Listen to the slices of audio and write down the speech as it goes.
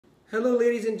Hello,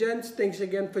 ladies and gents. Thanks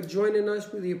again for joining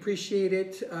us. Really appreciate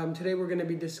it. Today we're going to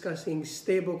be discussing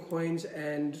stablecoins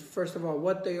and, first of all,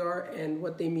 what they are and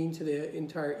what they mean to the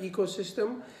entire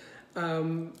ecosystem.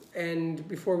 And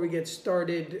before we get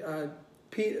started,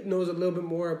 Pete knows a little bit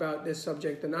more about this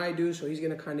subject than I do, so he's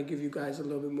going to kind of give you guys a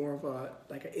little bit more of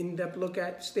an in-depth look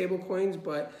at stablecoins.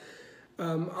 But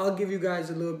I'll give you guys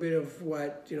a little bit of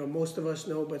what most of us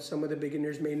know, but some of the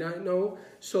beginners may not know.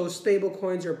 So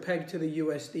stablecoins are pegged to the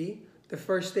USD. The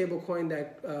first stablecoin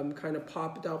that kind of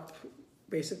popped up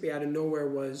basically out of nowhere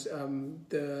was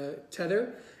the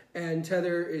Tether, and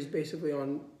Tether is basically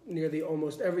on nearly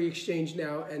almost every exchange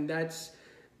now, and that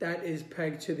is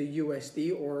pegged to the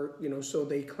USD, or so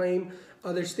they claim.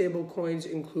 Other stablecoins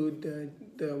include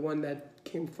the one that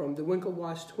came from the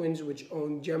Winklevoss twins, which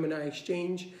own Gemini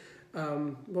Exchange.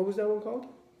 What was that one called?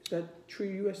 Is that True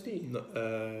USD?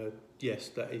 No, yes,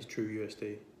 that is True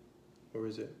USD. Or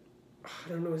is it? I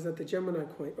don't know. Is that the Gemini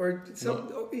coin? Or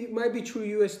it might be True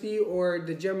USD or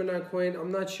the Gemini coin.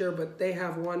 I'm not sure, but they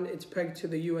have one. It's pegged to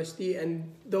the USD.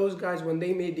 And those guys, when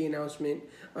they made the announcement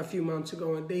a few months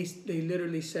ago, and they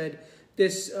literally said,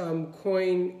 this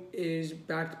coin is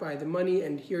backed by the money,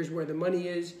 and here's where the money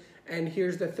is. And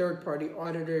here's the third-party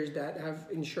auditors that have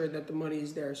ensured that the money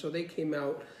is there. So they came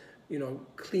out,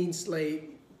 clean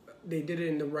slate. They did it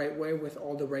in the right way with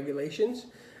all the regulations,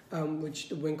 which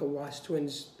the Winklevoss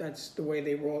twins, that's the way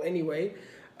they roll anyway.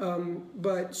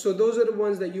 But so those are the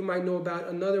ones that you might know about.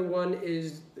 Another one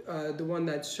is the one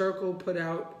that Circle put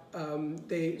out.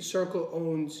 Circle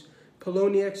owns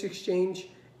Poloniex Exchange,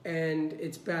 and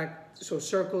it's backed. So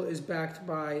Circle is backed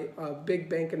by a big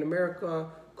bank in America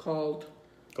called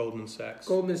Goldman Sachs.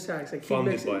 Goldman Sachs.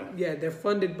 Funded by. Yeah, they're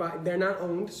funded by. They're not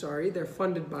owned. Sorry, they're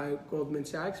funded by Goldman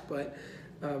Sachs, but.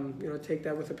 Take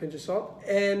that with a pinch of salt.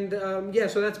 And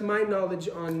so that's my knowledge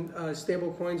on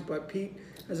stable coins, but Pete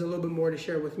has a little bit more to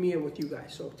share with me and with you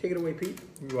guys. So take it away, Pete.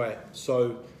 Right.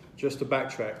 So just to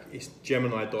backtrack, it's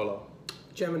Gemini dollar.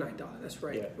 Gemini dollar, that's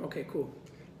right. Yeah. Okay, cool.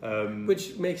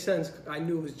 Which makes sense. I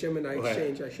knew it was Gemini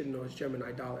Exchange. Right. I should know it's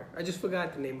Gemini dollar. I just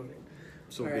forgot the name of it.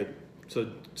 It's all good. Right.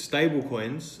 So stable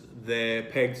coins, they're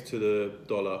pegged to the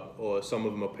dollar, or some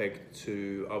of them are pegged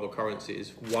to other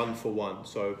currencies, 1 for 1.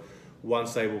 So one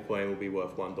stable coin will be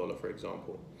worth $1, for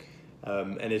example.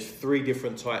 And there's 3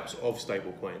 different types of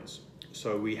stable coins.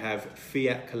 So we have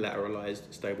fiat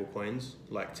collateralized stable coins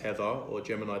like Tether or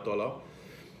Gemini dollar.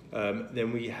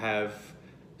 Then we have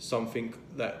something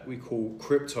that we call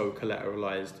crypto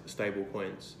collateralized stable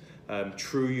coins,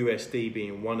 True USD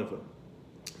being one of them.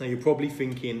 Now you're probably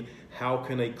thinking, how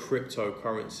can a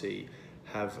cryptocurrency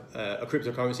have a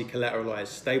cryptocurrency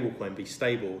collateralized stablecoin be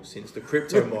stable, since the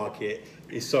crypto market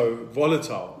is so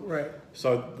volatile? Right.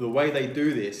 So the way they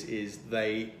do this is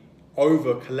they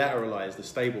over collateralize the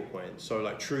stablecoin. So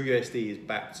like True USD is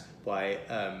backed by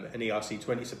an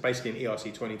ERC20, so basically an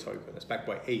ERC20 token that's backed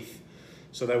by ETH.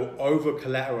 So they will over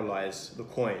collateralize the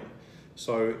coin.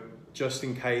 So just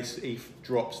in case ETH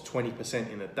drops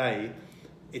 20% in a day,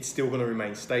 it's still going to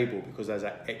remain stable because there's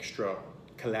that extra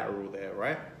collateral there,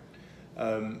 right?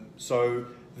 So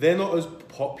they're not as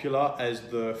popular as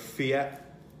the fiat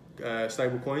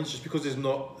stable coins, just because there's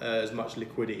not as much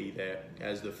liquidity there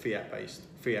as the fiat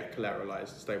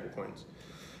collateralized stable coins.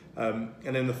 And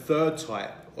then the third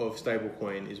type of stable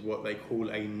coin is what they call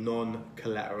a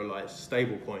non-collateralized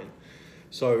stable coin.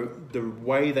 So the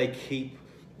way they keep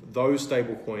those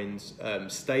stable coins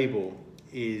stable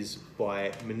is by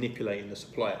manipulating the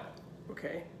supply.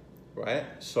 Okay. Right?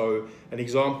 So an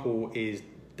example is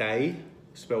DAI,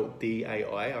 spelled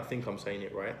D-A-I, I think I'm saying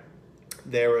it right.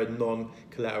 They're a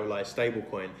non-collateralized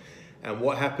stablecoin. And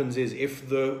what happens is, if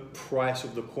the price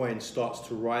of the coin starts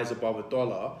to rise above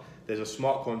 $1, there's a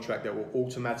smart contract that will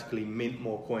automatically mint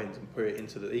more coins and put it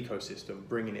into the ecosystem,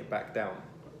 bringing it back down.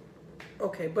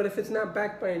 Okay, but if it's not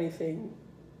backed by anything,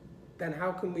 then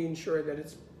how can we ensure that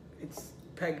it's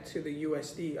pegged to the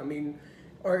USD? I mean,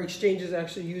 are exchanges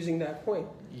actually using that coin?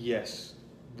 Yes.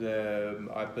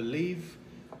 I believe,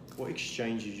 what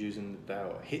exchange is using the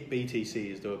DAO?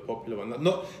 BTC is the popular one.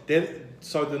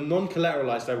 So the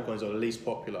non-collateralized stablecoins are the least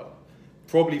popular,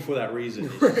 probably for that reason.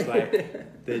 It's just like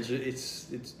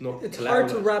it's not. It's hard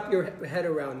to wrap your head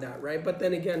around that, right? But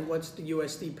then again, what's the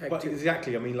USD pegged to?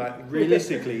 Exactly. I mean, like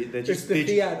realistically, they're just the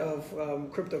fiat of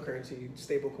cryptocurrency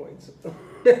stablecoins.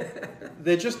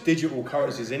 They're just digital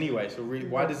currencies anyway. So really,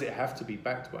 why does it have to be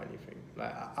backed by anything?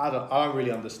 Like I don't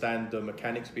really understand the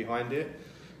mechanics behind it.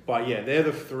 But yeah, they're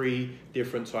the 3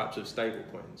 different types of stable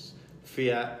coins: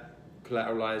 fiat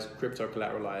collateralized, crypto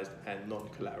collateralized, and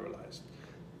non-collateralized.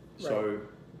 Right. So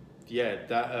yeah,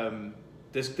 that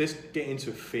let's get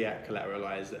into fiat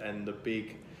collateralized and the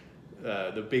big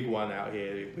the big one out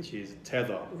here, which is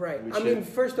Tether. Right. I mean,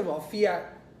 first of all,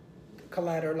 fiat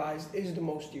collateralized is the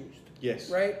most used. Yes.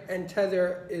 Right? And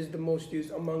Tether is the most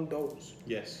used among those.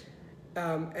 Yes.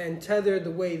 And Tether,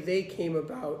 the way they came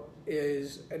about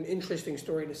is an interesting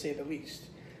story to say the least.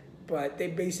 But they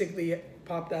basically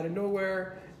popped out of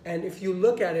nowhere. And if you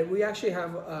look at it, we actually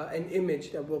have an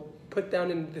image that we'll put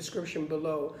down in the description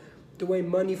below. The way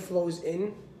money flows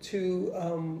in to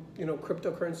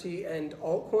cryptocurrency and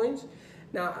altcoins.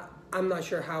 Now, I'm not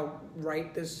sure how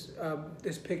right this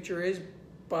picture is,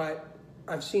 but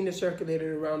I've seen it circulated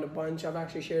around a bunch. I've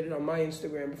actually shared it on my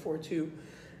Instagram before too,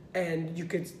 and you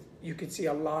could see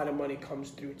a lot of money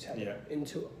comes through Tether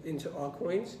into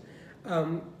altcoins.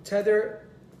 Tether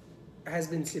has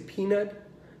been subpoenaed,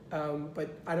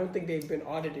 but I don't think they've been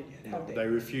audited yet, have they? They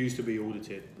refuse to be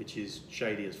audited, which is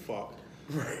shady as fuck.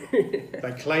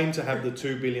 They claim to have the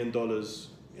 $2 billion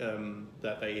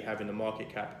that they have in the market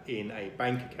cap in a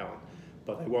bank account,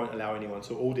 but they won't allow anyone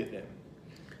to audit them.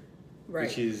 Right.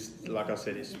 Which is, like I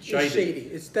said, it's shady. It's shady.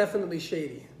 It's definitely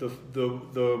shady.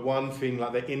 The one thing,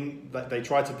 they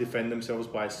try to defend themselves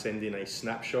by sending a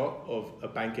snapshot of a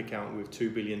bank account with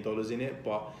 $2 billion in it,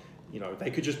 but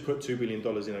they could just put $2 billion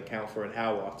in an account for an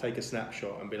hour, take a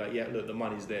snapshot, and be like, yeah, look, the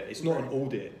money's there. It's not an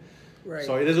audit. Right.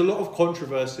 So there's a lot of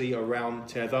controversy around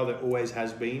Tether. There always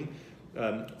has been.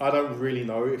 I don't really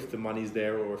know if the money's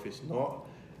there or if it's not.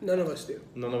 None of us do.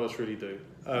 None of us really do.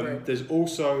 Right. There's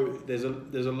also there's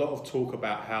a lot of talk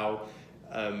about how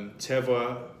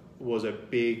Tether was had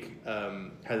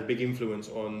a big influence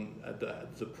on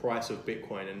the price of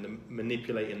Bitcoin and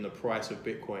manipulating the price of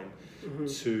Bitcoin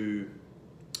to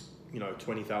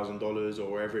 $20,000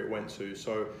 or wherever it went to.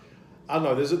 So I don't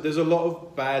know. There's a lot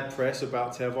of bad press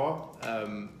about Tether.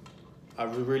 I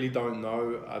really don't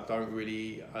know. I don't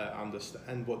really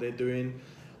understand what they're doing.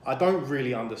 I don't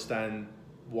really understand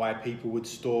why people would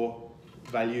store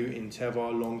value in Tether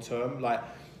long term. Like,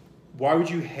 why would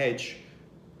you hedge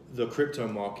the crypto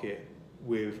market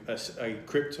with a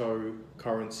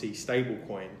cryptocurrency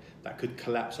stablecoin that could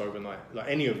collapse overnight? Like,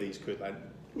 any of these could. Like,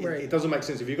 it doesn't make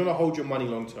sense. If you're going to hold your money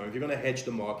long term, if you're going to hedge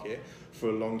the market for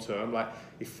a long term, like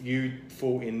if you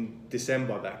thought in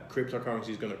December that cryptocurrency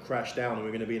is going to crash down and we're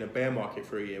going to be in a bear market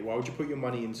for a year, why would you put your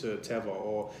money into Tether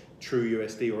or True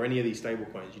USD or any of these stable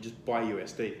coins? You just buy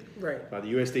USD. Right. Like,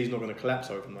 the USD is not going to collapse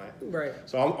overnight. Right.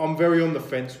 So I'm very on the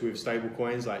fence with stable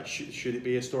coins. Like, should it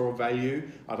be a store of value?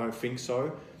 I don't think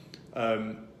so.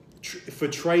 For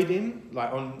trading,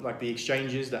 like the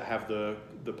exchanges that have the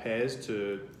pairs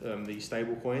to these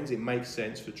stable coins, it makes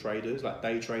sense for traders, like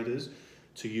day traders,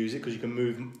 to use it because you can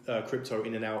move crypto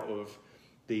in and out of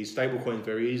these stable coins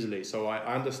very easily. So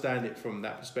I understand it from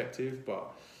that perspective,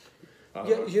 but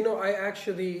I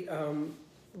actually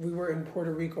we were in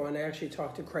Puerto Rico and I actually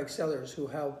talked to Craig Sellers, who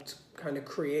helped kind of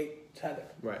create Tether.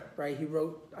 Right. He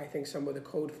wrote, I think, some of the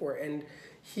code for it, and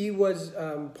he was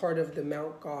part of the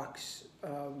Mt. Gox.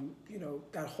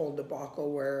 That whole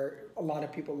debacle where a lot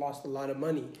of people lost a lot of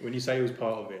money. When you say he was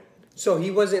part of it, so he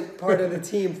wasn't part of the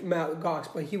team from Mt. Gox,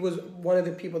 but he was one of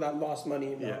the people that lost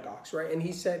money in Mt. Gox, right? And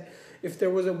he said, if there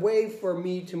was a way for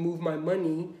me to move my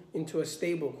money into a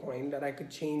stable coin that I could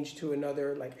change to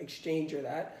another like exchange or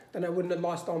that, then I wouldn't have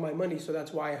lost all my money. So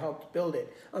that's why I helped build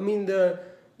it. I mean, the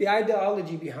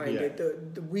ideology behind it,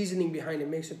 the reasoning behind it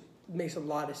makes a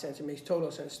lot of sense. It makes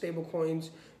total sense. Stable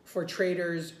coins for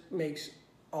traders makes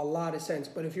a lot of sense.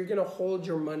 But if you're going to hold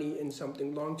your money in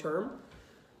something long term,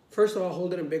 first of all,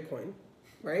 hold it in Bitcoin,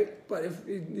 right? But if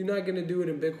you're not going to do it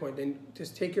in Bitcoin, then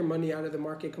just take your money out of the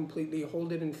market completely,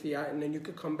 hold it in fiat, and then you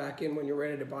could come back in when you're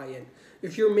ready to buy in.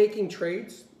 If you're making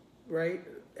trades, right,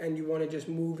 and you want to just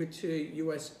move it to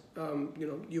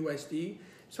USD,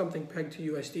 something pegged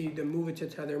to USD, then move it to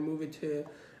Tether, move it to,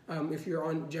 if you're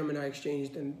on Gemini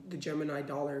Exchange, then the Gemini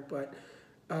dollar. But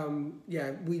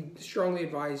we strongly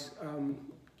advise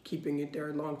keeping it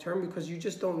there long term because you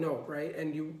just don't know, right?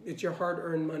 And it's your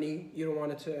hard-earned money. You don't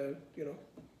want it to,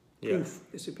 poof,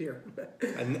 disappear.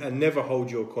 and never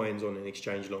hold your coins on an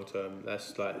exchange long term.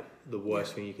 That's like the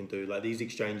worst thing you can do. Like, these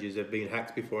exchanges have been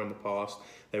hacked before in the past.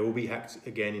 They will be hacked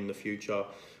again in the future.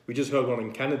 We just heard one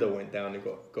in Canada went down and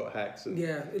got hacked. And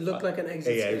it looked like an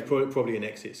exit scam. Yeah, it was probably an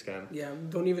exit scam. Yeah,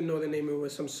 don't even know the name. It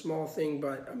was some small thing,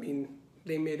 but I mean,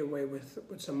 they made away with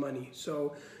some money.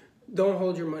 So don't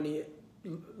hold your money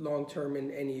long term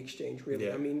in any exchange,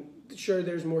 really. I mean, sure,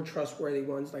 there's more trustworthy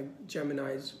ones, like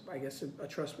Gemini's, I guess, a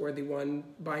trustworthy one.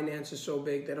 Binance is so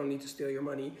big they don't need to steal your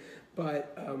money.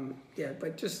 But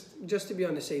but just to be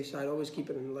on the safe side, always keep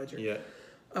it in the ledger.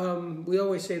 We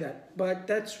always say that. But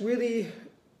that's really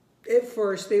it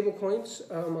for stable coins,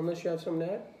 unless you have something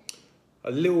to add.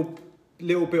 A little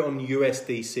little bit on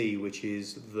USDC, which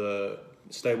is the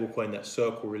stablecoin that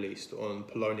Circle released on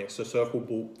Poloniex. So Circle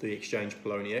bought the exchange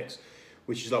Poloniex,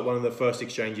 which is like one of the first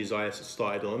exchanges I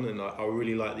started on, and I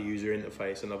really like the user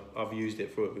interface, and I've used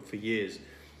it for years.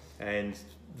 And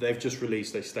they've just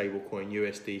released a stablecoin,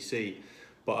 USDC.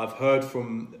 But I've heard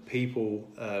from people,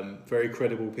 very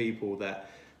credible people, that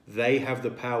they have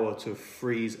the power to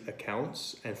freeze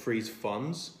accounts and freeze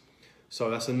funds. So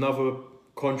that's another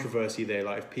controversy there.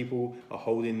 Like if people are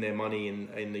holding their money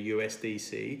in the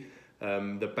USDC,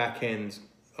 the back end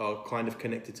are kind of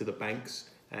connected to the banks,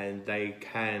 and they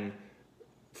can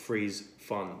freeze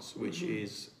funds, which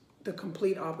is the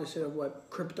complete opposite of what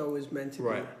crypto is meant to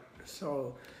be.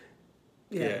 So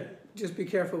yeah, just be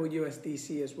careful with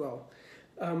USDC as well.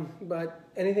 But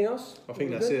anything else? I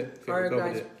think that's it. All right,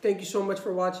 guys. Thank you so much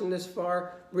for watching this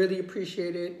far. Really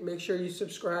appreciate it. Make sure you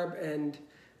subscribe and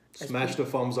smash the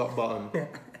thumbs up button.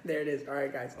 There it is. All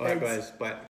right, guys. All right, guys. Bye.